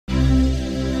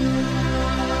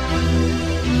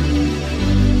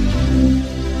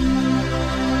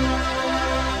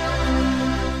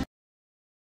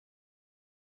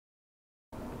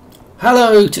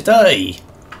Hello today,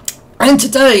 and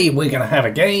today we're going to have a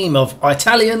game of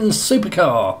Italian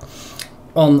Supercar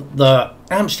on the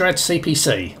Amstrad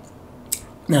CPC.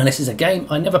 Now this is a game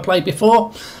I never played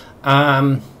before.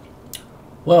 Well,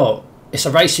 it's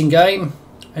a racing game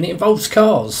and it involves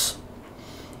cars,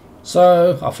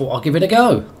 so I thought I'll give it a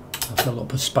go. I've got a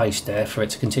lot of space there for it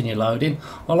to continue loading.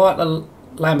 I like the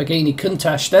Lamborghini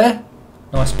Countach there,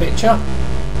 nice picture.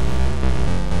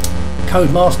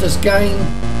 Codemasters game.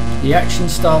 The action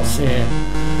starts here.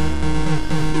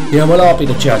 Yeah, well, I'll be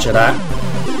the judge of that.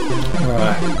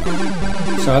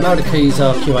 Right. So I know the keys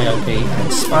are QAOP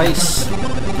and space.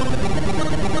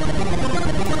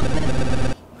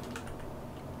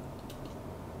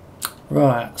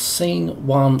 Right, scene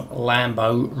 1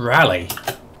 Lambo Rally.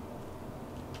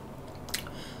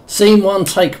 Scene 1,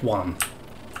 take 1.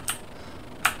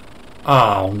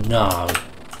 Oh no.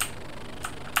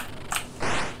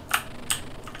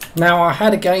 Now, I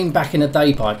had a game back in the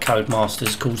day by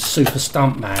Codemasters called Super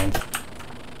Stuntman,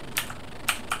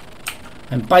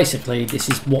 and basically this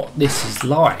is what this is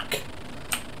like.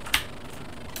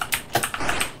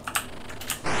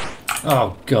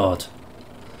 Oh god.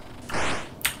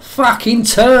 Fucking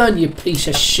turn, you piece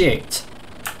of shit.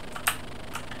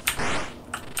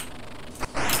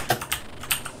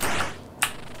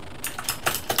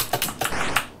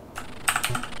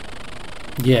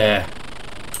 Yeah.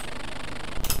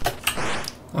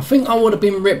 I think I would have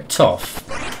been ripped off.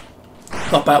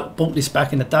 I bought this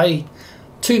back in the day.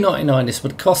 $2.99 this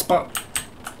would cost, but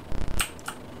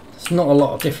it's not a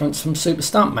lot of difference from Super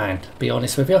Stuntman, to be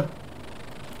honest with you.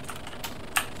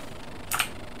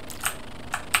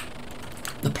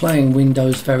 The playing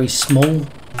window's very small.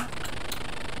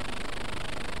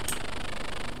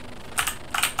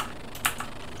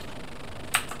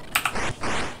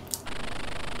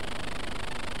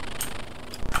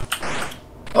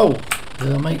 Oh,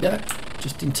 did I make that?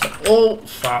 Just in time. Oh,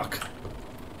 fuck.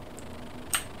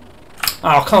 Oh,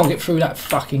 I can't get through that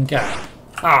fucking gap.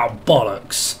 Oh,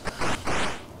 bollocks.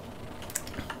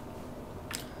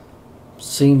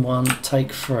 Scene 1,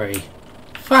 take 3.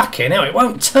 Fucking hell, it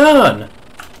won't turn.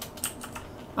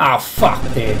 Oh, fuck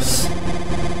this.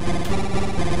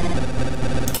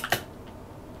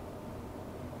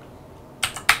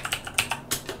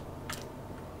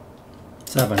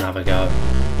 Let's have another go.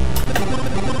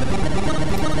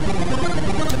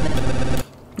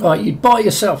 Right, you'd buy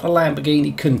yourself a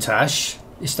Lamborghini Countach.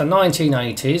 It's the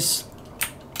 1980s.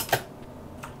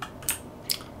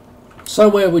 So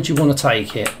where would you want to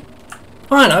take it?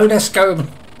 I know, let's go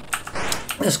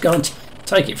and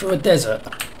take it through a desert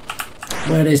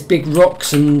where there's big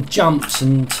rocks and jumps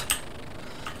and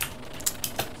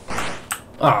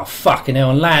oh fucking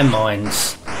hell, and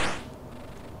landmines.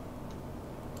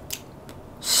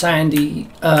 Sandy,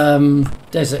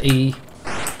 deserty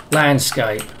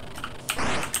landscape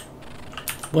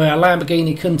where a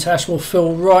Lamborghini Countach will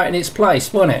feel right in its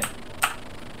place, won't it?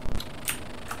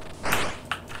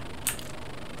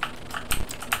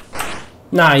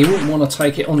 No, you wouldn't want to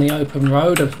take it on the open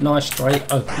road, a nice straight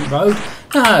open road.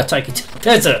 No, take it to the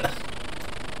desert.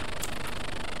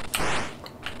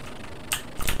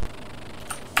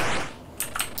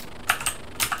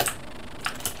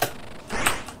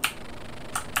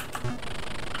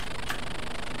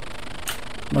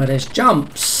 Where there's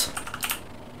jumps.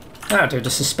 That'd do the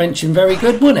suspension very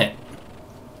good, wouldn't it?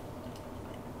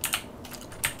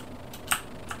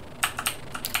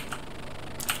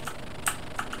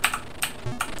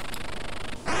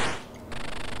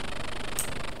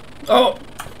 Oh!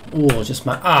 Oh, just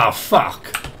my... Ah, fuck!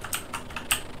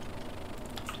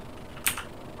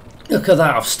 Look at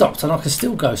that, I've stopped and I can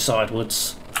still go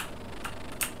sideways.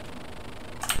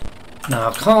 No,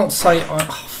 I can't say... Oh,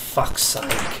 fuck's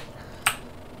sake.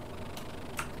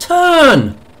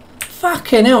 Turn!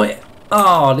 Fucking hell, it...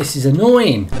 Oh, this is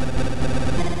annoying.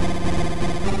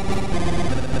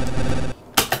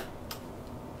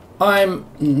 I'm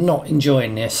not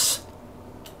enjoying this.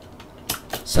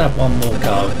 Let's have one more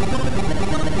go.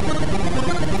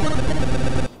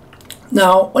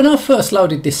 Now, when I first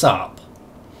loaded this up,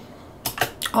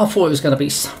 I thought it was going to be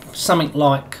something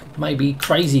like maybe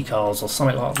Crazy Cars or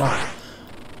something like that.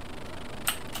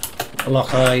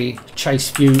 Like a chase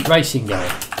view racing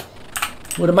game.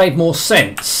 Would have made more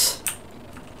sense.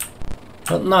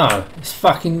 But no, it's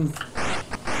fucking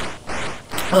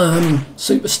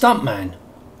Super Stuntman.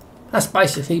 That's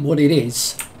basically what it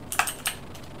is.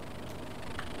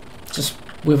 Just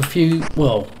with a few,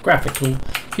 well, graphical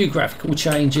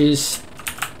changes.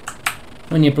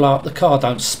 When you blow up, the car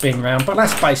don't spin round, but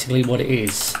that's basically what it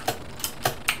is.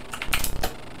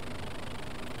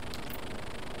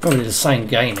 Probably the same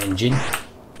game engine.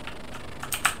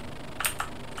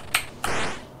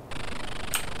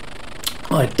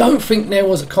 I don't think there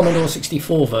was a Commodore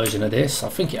 64 version of this. I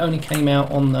think it only came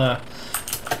out on the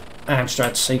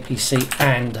Amstrad CPC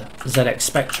and ZX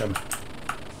Spectrum.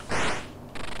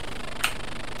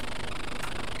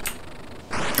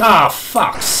 Ah,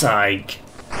 fuck's sake.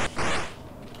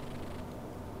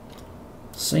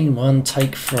 Scene 1,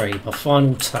 take 3, my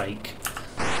final take.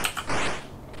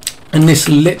 And this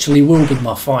literally will be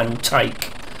my final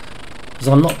take, because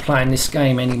I'm not playing this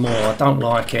game anymore. I don't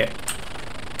like it.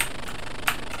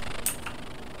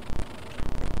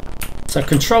 So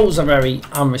controls are very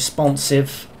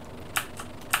unresponsive.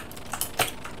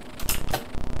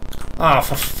 Ah,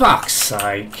 for fuck's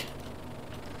sake.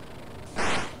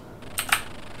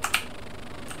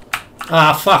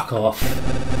 Ah, fuck off.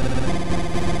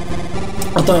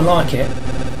 I don't like it.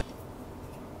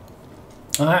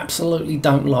 I absolutely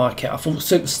don't like it. I thought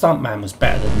Super Stuntman was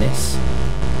better than this.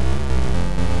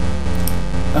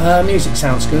 Music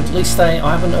sounds good. At least I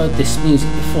haven't heard this music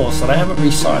before, so they haven't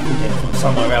recycled it from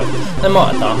somewhere else. They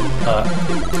might have done, but...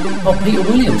 Oh, Peter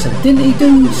Williamson. Didn't he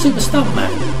do Super Stuntman?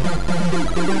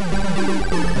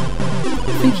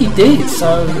 I think he did,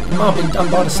 so it might have been done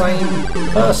by the same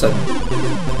person.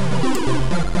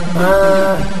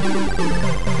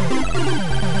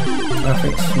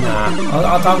 Graphics? Nah,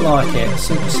 I don't like it.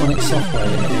 Supersonic Software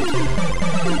Limited.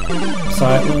 So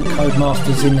it wasn't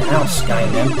Codemasters in-house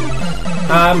game then.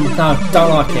 No, don't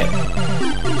like it.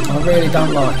 I really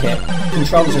don't like it.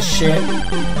 Controls are shit.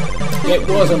 It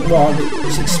wasn't what I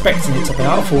was expecting it to be.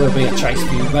 I thought it would be a chase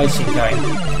view racing game.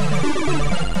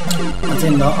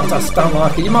 I just don't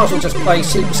like it. You might as well just play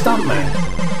Super Stuntman.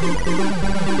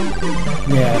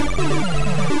 Yeah.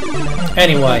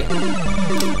 Anyway,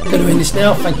 going to end this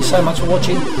now. Thank you so much for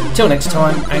watching. Till next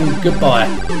time, and goodbye.